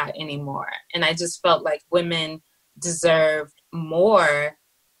with that anymore. And I just felt like women deserved more,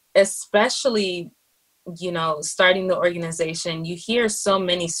 especially, you know, starting the organization. You hear so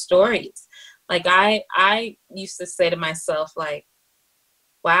many stories. Like I used to say to myself, like,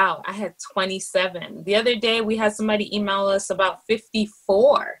 wow, I had 27. The other day we had somebody email us about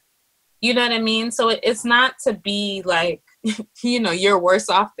 54. You know what I mean? So it's not to be like, you know, you're worse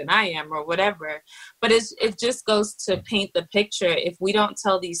off than I am or whatever, but it just goes to paint the picture. If we don't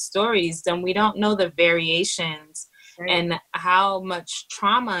tell these stories, then we don't know the variations and how much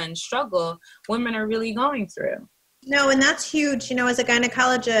trauma and struggle women are really going through. No, and that's huge. You know, as a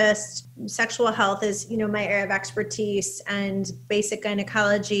gynecologist, sexual health is, you know, my area of expertise, and basic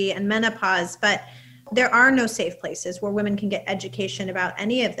gynecology and menopause, but there are no safe places where women can get education about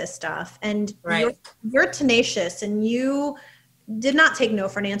any of this stuff. And you're tenacious, and you did not take no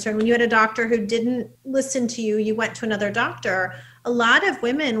for an answer. And when you had a doctor who didn't listen to you, you went to another doctor. A lot of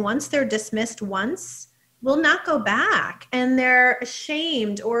women, once they're dismissed once, will not go back, and they're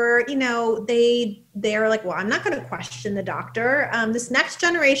ashamed, or, you know, they're like, well, I'm not going to question the doctor. This next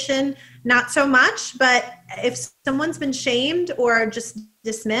generation, not so much, but if someone's been shamed or just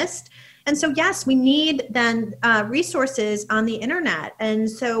dismissed. And so, yes, we need then resources on the internet. And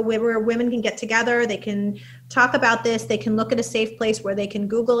so where women can get together, they can talk about this, they can look at a safe place where they can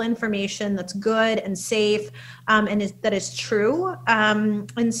Google information that's good and safe, that is true.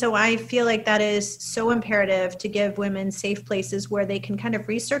 And so I feel like that is so imperative, to give women safe places where they can kind of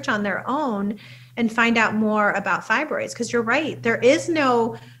research on their own and find out more about fibroids. Because you're right, there is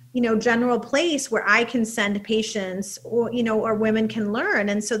no, you know, general place where I can send patients, or, you know, or women can learn.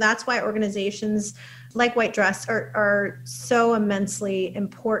 And so that's why organizations like White Dress are so immensely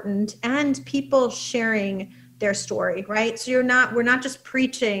important, and people sharing their story, right? So we're not just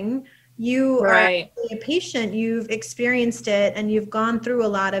preaching. You are a patient, you've experienced it, and you've gone through a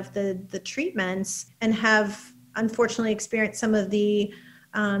lot of the treatments, and have unfortunately experienced some of the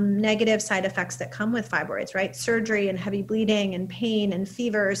negative side effects that come with fibroids, right? Surgery and heavy bleeding and pain and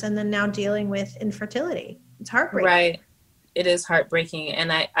fevers, and then now dealing with infertility. It's heartbreaking. Right. It is heartbreaking.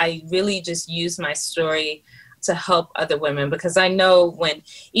 And I really just use my story to help other women, because I know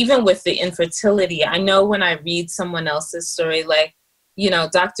even with the infertility, I know when I read someone else's story, like, you know,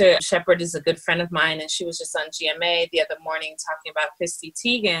 Dr. Shepard is a good friend of mine, and she was just on GMA the other morning talking about Chrissy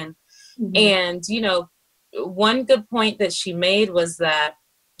Teigen. Mm-hmm. And, you know, one good point that she made was that,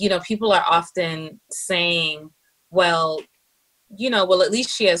 you know, people are often saying, well, at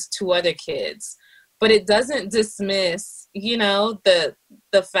least she has 2 other kids. But it doesn't dismiss, you know, the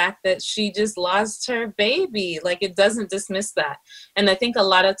fact that she just lost her baby. Like, it doesn't dismiss that. And I think a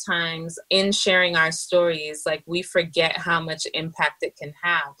lot of times in sharing our stories, like, we forget how much impact it can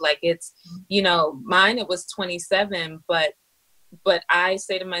have. Like, it's, you know, mine, it was 27, but I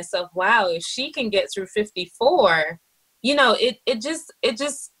say to myself, wow, if she can get through 54, you know, it just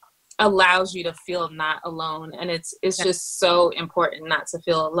allows you to feel not alone. And it's just so important not to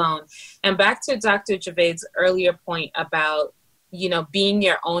feel alone. And back to Dr. Javed's earlier point about, you know, being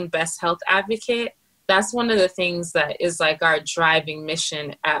your own best health advocate, that's one of the things that is like our driving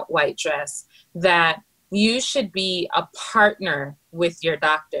mission at White Dress, that you should be a partner with your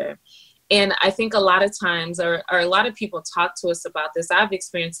doctor. And I think a lot of times, or a lot of people talk to us about this, I've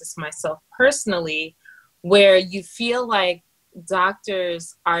experienced this myself personally, where you feel like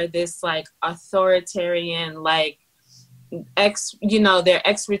doctors are this like authoritarian, like their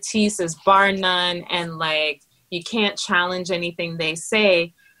expertise is bar none, and like you can't challenge anything they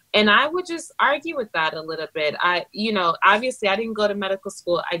say. And I would just argue with that a little bit. Obviously I didn't go to medical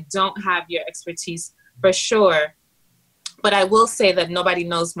school. I don't have your expertise for sure, but I will say that nobody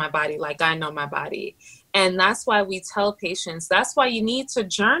knows my body like I know my body. And that's why we tell patients, that's why you need to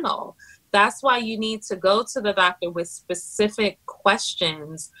journal. That's why you need to go to the doctor with specific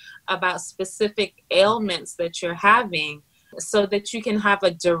questions about specific ailments that you're having, so that you can have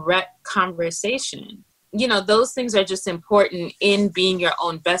a direct conversation. You know, those things are just important in being your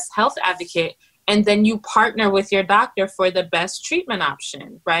own best health advocate. And then you partner with your doctor for the best treatment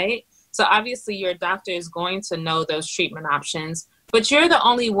option, right? So obviously your doctor is going to know those treatment options, but you're the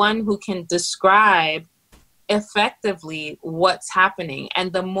only one who can describe effectively what's happening.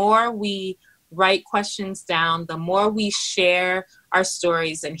 And the more we write questions down, the more we share our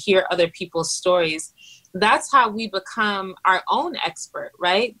stories and hear other people's stories, that's how we become our own expert,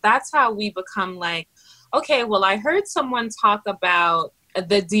 right? That's how we become like, okay, well, I heard someone talk about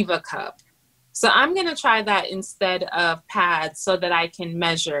the Diva Cup. So I'm going to try that instead of pads so that I can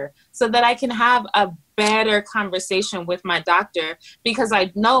measure, so that I can have a better conversation with my doctor, because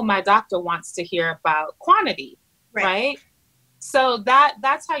I know my doctor wants to hear about quantity, right? So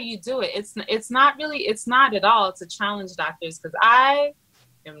that's how you do it. It's not at all to challenge doctors, because I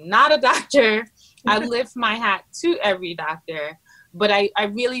am not a doctor. I lift my hat to every doctor, but I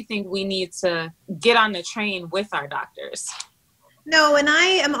really think we need to get on the train with our doctors. No, and I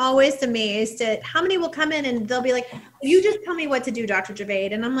am always amazed at how many will come in and they'll be like, you just tell me what to do, Dr.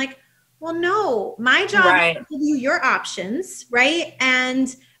 Javaid. And I'm like, well, no, my job is to give you your options, right?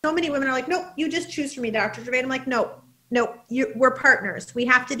 And so many women are like, nope, you just choose for me, Dr. Javaid. I'm like, no, we're partners. We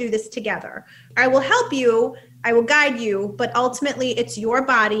have to do this together. I will help you. I will guide you, but ultimately it's your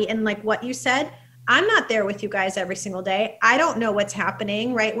body. And like what you said, I'm not there with you guys every single day. I don't know what's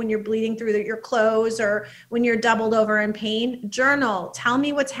happening, right? When you're bleeding through your clothes or when you're doubled over in pain, journal, tell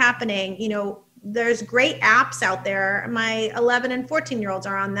me what's happening. You know, there's great apps out there. My 11 and 14-year-olds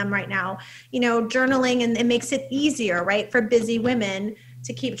are on them right now, you know, journaling, and it makes it easier, right? For busy women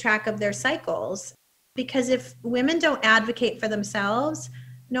to keep track of their cycles. Because if women don't advocate for themselves,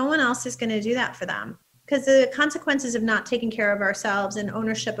 no one else is going to do that for them. Because the consequences of not taking care of ourselves and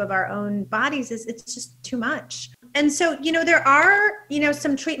ownership of our own bodies it's just too much. And so, you know, there are, you know,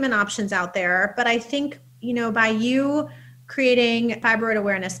 some treatment options out there, but I think, you know, by you creating Fibroid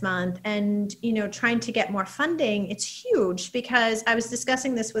Awareness Month and, you know, trying to get more funding, it's huge, because I was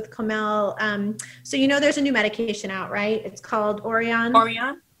discussing this with Kamel. So, you know, there's a new medication out, right? It's called Orion.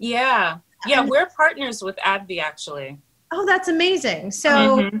 Yeah. Yeah. We're partners with AbbVie, actually. Oh, that's amazing.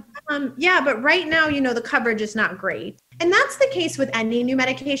 So, yeah, but right now, you know, the coverage is not great. And that's the case with any new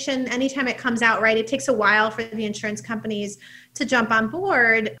medication. Anytime it comes out, right, it takes a while for the insurance companies to jump on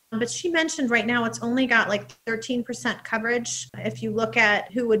board. But she mentioned right now it's only got like 13% coverage if you look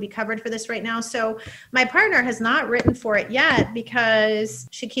at who would be covered for this right now. So my partner has not written for it yet because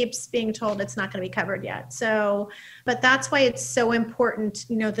she keeps being told it's not going to be covered yet. So, but that's why it's so important,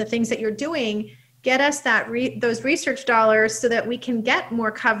 you know, the things that you're doing, get us those research dollars so that we can get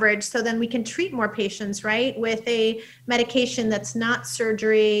more coverage, so then we can treat more patients, right? With a medication that's not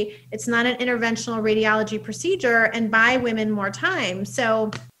surgery, it's not an interventional radiology procedure, and buy women more time. So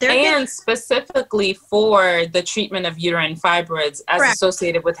specifically for the treatment of uterine fibroids as Correct.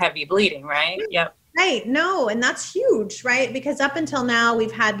 Associated with heavy bleeding, right? Yep. Right. No, and that's huge, right? Because up until now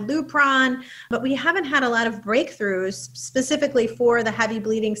we've had Lupron, but we haven't had a lot of breakthroughs specifically for the heavy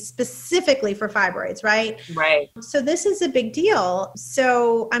bleeding, specifically for fibroids, right? Right. So this is a big deal.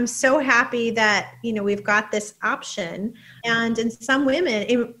 So I'm so happy that, you know, we've got this option. And in some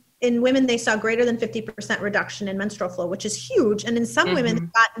women, in women, they saw greater than 50% reduction in menstrual flow, which is huge. And in some women, they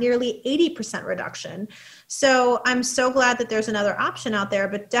got nearly 80% reduction. So I'm so glad that there's another option out there,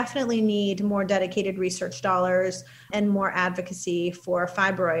 but definitely need more dedicated research dollars and more advocacy for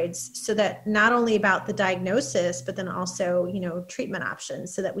fibroids, so that not only about the diagnosis, but then also, you know, treatment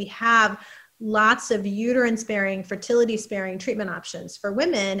options, so that we have lots of uterine sparing, fertility sparing treatment options for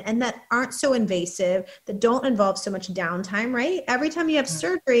women, and that aren't so invasive, that don't involve so much downtime, right? Every time you have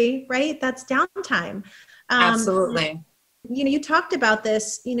surgery, right, that's downtime. Absolutely. You know, you talked about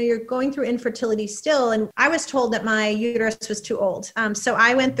this, you know, you're going through infertility still. And I was told that my uterus was too old. So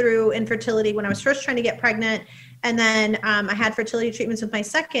I went through infertility when I was first trying to get pregnant. And then I had fertility treatments with my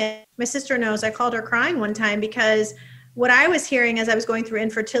second. My sister knows, I called her crying one time, because what I was hearing as I was going through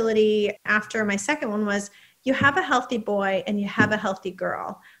infertility after my second one was, you have a healthy boy and you have a healthy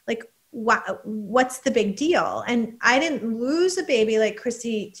girl. Like, what's the big deal? And I didn't lose a baby like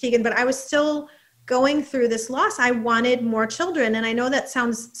Chrissy Teigen, but I was still going through this loss. I wanted more children. And I know that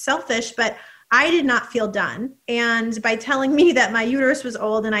sounds selfish, but I did not feel done. And by telling me that my uterus was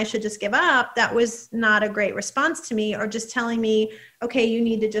old and I should just give up, that was not a great response to me. Or just telling me, okay, you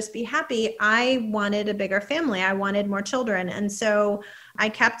need to just be happy. I wanted a bigger family. I wanted more children. And so I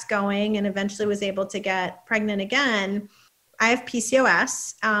kept going and eventually was able to get pregnant again. I have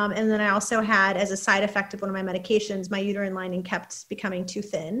PCOS. And then I also had, as a side effect of one of my medications, my uterine lining kept becoming too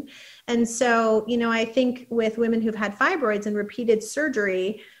thin. And so, you know, I think with women who've had fibroids and repeated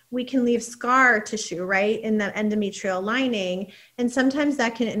surgery, we can leave scar tissue, right, in the endometrial lining. And sometimes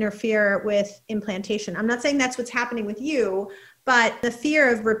that can interfere with implantation. I'm not saying that's what's happening with you, but the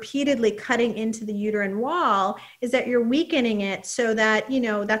fear of repeatedly cutting into the uterine wall is that you're weakening it, so that, you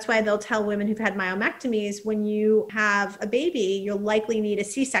know, that's why they'll tell women who've had myomectomies, when you have a baby, you'll likely need a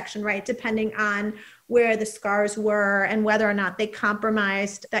C-section, right, depending on where the scars were and whether or not they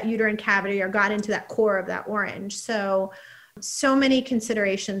compromised that uterine cavity or got into that core of that orange. So many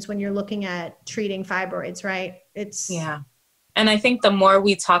considerations when you're looking at treating fibroids, right? Yeah. And I think the more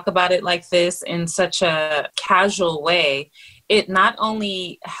we talk about it like this in such a casual way, it not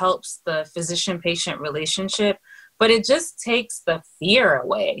only helps the physician-patient relationship, but it just takes the fear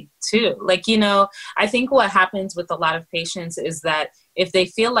away too. Like, you know, I think what happens with a lot of patients is that if they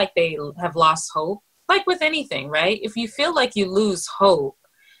feel like they have lost hope, like with anything, right? If you feel like you lose hope,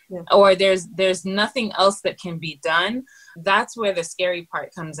 or there's nothing else that can be done, that's where the scary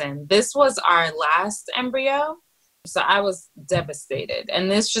part comes in. This was our last embryo. So I was devastated.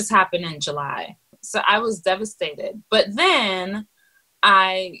 And this just happened in July. So I was devastated. But then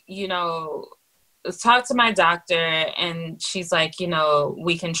I, you know, talked to my doctor and she's like, you know,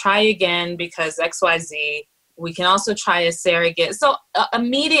 we can try again because XYZ. We can also try a surrogate. So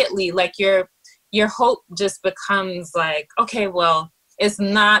immediately, like your hope just becomes like, okay, well, it's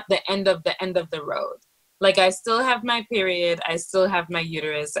not the end of the road. Like I still have my period. I still have my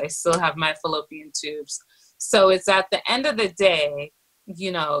uterus. I still have my fallopian tubes. So it's at the end of the day,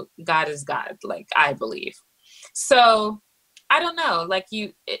 you know, God is God, like I believe. So I don't know, like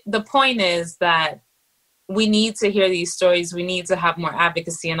the point is that we need to hear these stories. We need to have more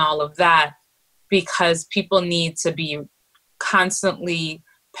advocacy and all of that because people need to be constantly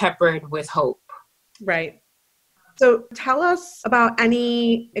peppered with hope. Right. So tell us about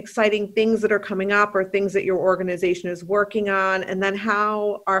any exciting things that are coming up or things that your organization is working on, and then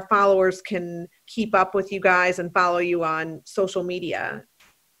how our followers can keep up with you guys and follow you on social media.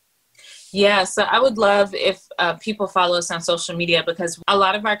 Yeah, so I would love if people follow us on social media because a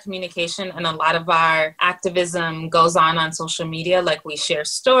lot of our communication and a lot of our activism goes on social media. Like we share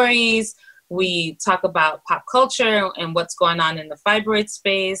stories, we talk about pop culture and what's going on in the fibroid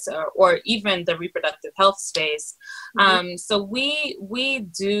space or even the reproductive health space. Mm-hmm. So we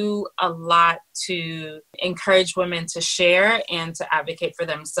do a lot to encourage women to share and to advocate for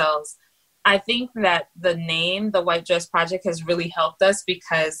themselves. I think that the name, the White Dress Project, has really helped us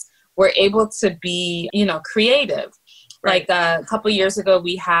because we're able to be, you know, creative. Right. Like a couple years ago,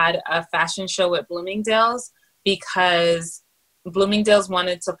 we had a fashion show at Bloomingdale's because Bloomingdale's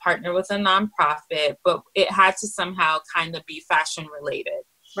wanted to partner with a nonprofit, but it had to somehow kind of be fashion related.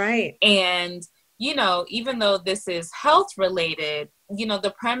 Right. And, you know, even though this is health related, you know,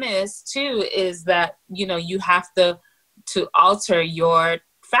 the premise too is that, you know, you have to alter your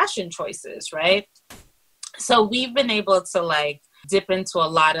fashion choices, right? So we've been able to like dip into a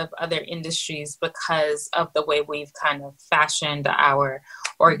lot of other industries because of the way we've kind of fashioned our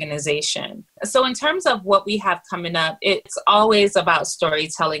organization. So in terms of what we have coming up, it's always about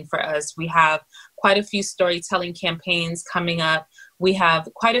storytelling for us. We have quite a few storytelling campaigns coming up. We have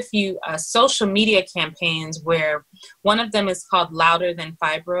quite a few social media campaigns where one of them is called Louder Than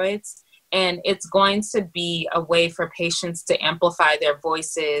Fibroids. And it's going to be a way for patients to amplify their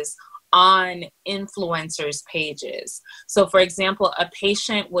voices on influencers' pages. So for example, a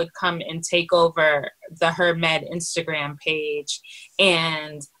patient would come and take over the HerMed Instagram page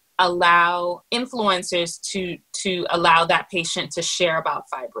and allow influencers to allow that patient to share about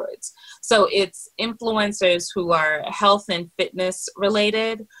fibroids. So it's influencers who are health and fitness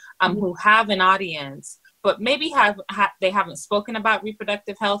related, who have an audience, but maybe they haven't spoken about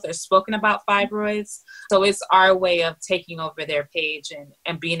reproductive health or spoken about fibroids. So it's our way of taking over their page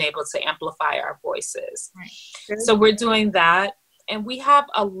and being able to amplify our voices. Right. So we're doing that. And we have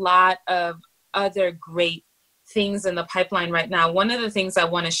a lot of other great things in the pipeline right now. One of the things I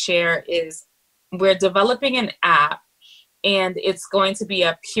want to share is we're developing an app, and it's going to be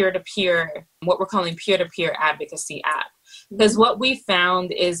a peer-to-peer, what we're calling peer-to-peer advocacy app. Because what we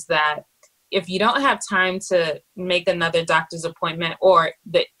found is that if you don't have time to make another doctor's appointment or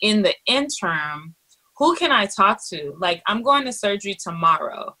in the interim, who can I talk to? Like, I'm going to surgery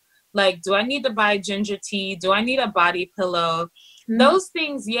tomorrow. Like, do I need to buy ginger tea? Do I need a body pillow? Mm-hmm. Those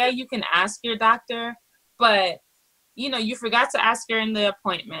things, yeah, you can ask your doctor, but, you know, you forgot to ask her in the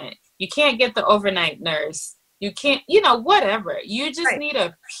appointment. You can't get the overnight nurse. You can't, you know, whatever. You just need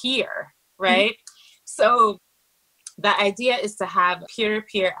a peer, right? Mm-hmm. So the idea is to have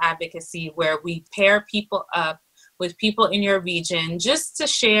peer-to-peer advocacy where we pair people up with people in your region just to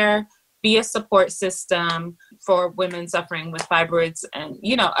share, be a support system for women suffering with fibroids and,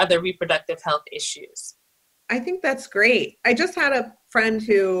 you know, other reproductive health issues. I think that's great. I just had a friend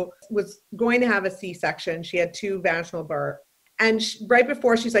who was going to have a C-section. She had 2 vaginal births. And right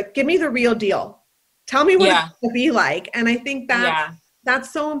before, she's like, give me the real deal. Tell me what it's going to be like. And I think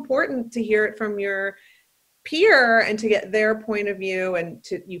that's so important to hear it from your peer and to get their point of view, and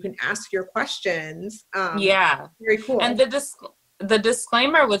you can ask your questions. Very cool. And the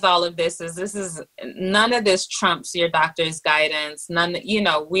disclaimer with all of this is none of this trumps your doctor's guidance. None, you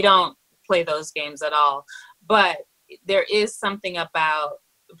know, we don't play those games at all. But there is something about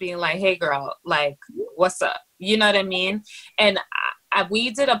being like, hey girl, like, what's up? You know what I mean? And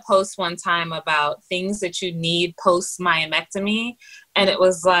we did a post one time about things that you need post myomectomy. And it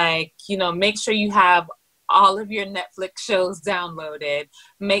was like, you know, make sure you have all of your Netflix shows downloaded,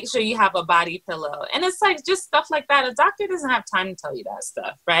 make sure you have a body pillow. And it's like, just stuff like that. A doctor doesn't have time to tell you that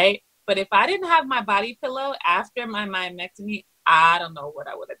stuff, right? But if I didn't have my body pillow after my myomectomy, I don't know what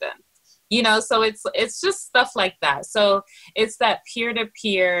I would have done. You know, so it's just stuff like that. So it's that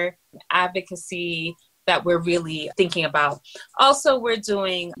peer-to-peer advocacy that we're really thinking about. Also, we're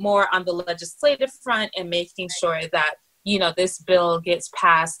doing more on the legislative front and making sure that, you know, this bill gets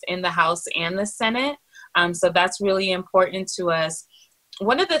passed in the House and the Senate. So that's really important to us.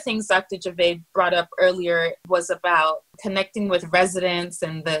 One of the things Dr. Javed brought up earlier was about connecting with residents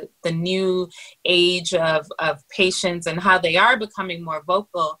and the new age of patients and how they are becoming more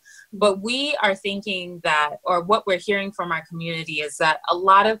vocal. But we are thinking that, or what we're hearing from our community is that a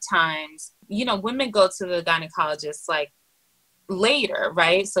lot of times, you know, women go to the gynecologist like later,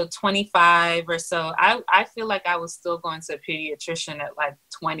 right? So 25 or so. I feel like I was still going to a pediatrician at like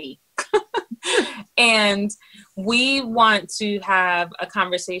 20. And we want to have a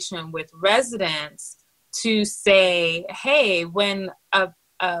conversation with residents to say, hey, when a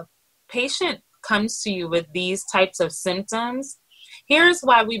patient comes to you with these types of symptoms, here's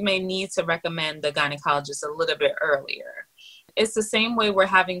why we may need to recommend the gynecologist a little bit earlier. It's the same way we're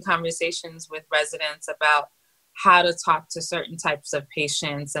having conversations with residents about how to talk to certain types of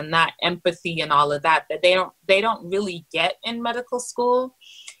patients and that empathy and all of that they don't really get in medical school.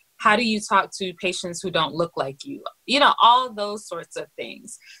 How do you talk to patients who don't look like you? You know, all those sorts of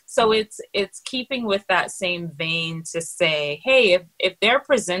things. So it's keeping with that same vein to say, hey, if they're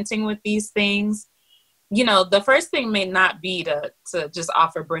presenting with these things, you know, the first thing may not be to just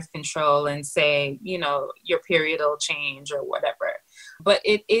offer birth control and say, you know, your period will change or whatever. But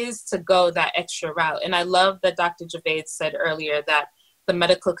it is to go that extra route. And I love that Dr. Javed said earlier that the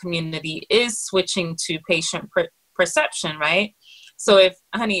medical community is switching to patient perception, right? So if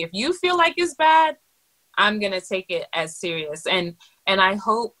you feel like it's bad, I'm going to take it as serious. And I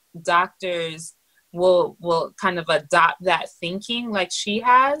hope doctors will kind of adopt that thinking like she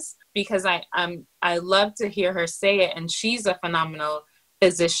has, because I love to hear her say it, and she's a phenomenal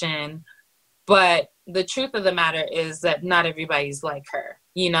physician. But the truth of the matter is that not everybody's like her,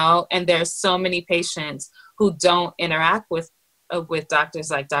 you know, and there's so many patients who don't interact with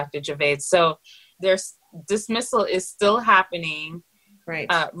doctors like Dr. Javed. So there's dismissal is still happening. Right.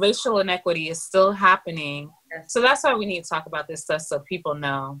 Racial inequity is still happening. Yes. So that's why we need to talk about this stuff so people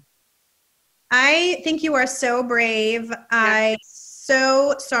know. I think you are so brave. Yeah. I'm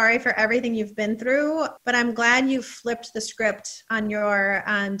so sorry for everything you've been through, but I'm glad you flipped the script on your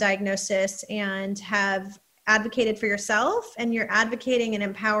diagnosis and have advocated for yourself, and you're advocating and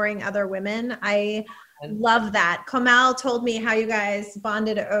empowering other women. I love that. Komal told me how you guys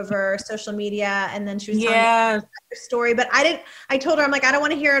bonded over social media, and then she was telling me her story, but I told her, I'm like, I don't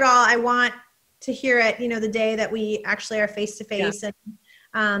want to hear it all. I want to hear it, you know, the day that we actually are face to face,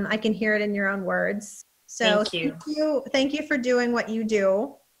 and I can hear it in your own words. So thank you for doing what you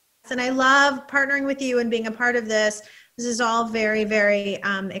do. And I love partnering with you and being a part of this. This is all very, very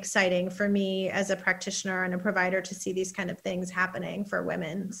exciting for me as a practitioner and a provider to see these kind of things happening for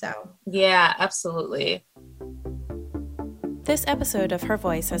women. So yeah, absolutely. This episode of Her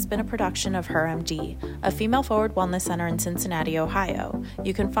Voice has been a production of HerMD, a female-forward wellness center in Cincinnati, Ohio.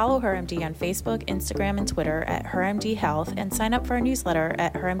 You can follow HerMD on Facebook, Instagram, and Twitter at HerMD Health, and sign up for our newsletter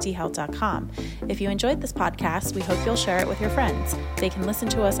at hermdhealth.com. If you enjoyed this podcast, we hope you'll share it with your friends. They can listen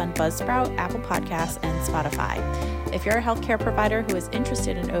to us on Buzzsprout, Apple Podcasts, and Spotify. If you're a healthcare provider who is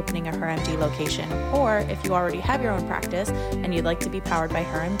interested in opening a HerMD location, or if you already have your own practice and you'd like to be powered by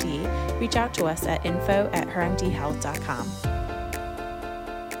HerMD, reach out to us at info@hermdhealth.com.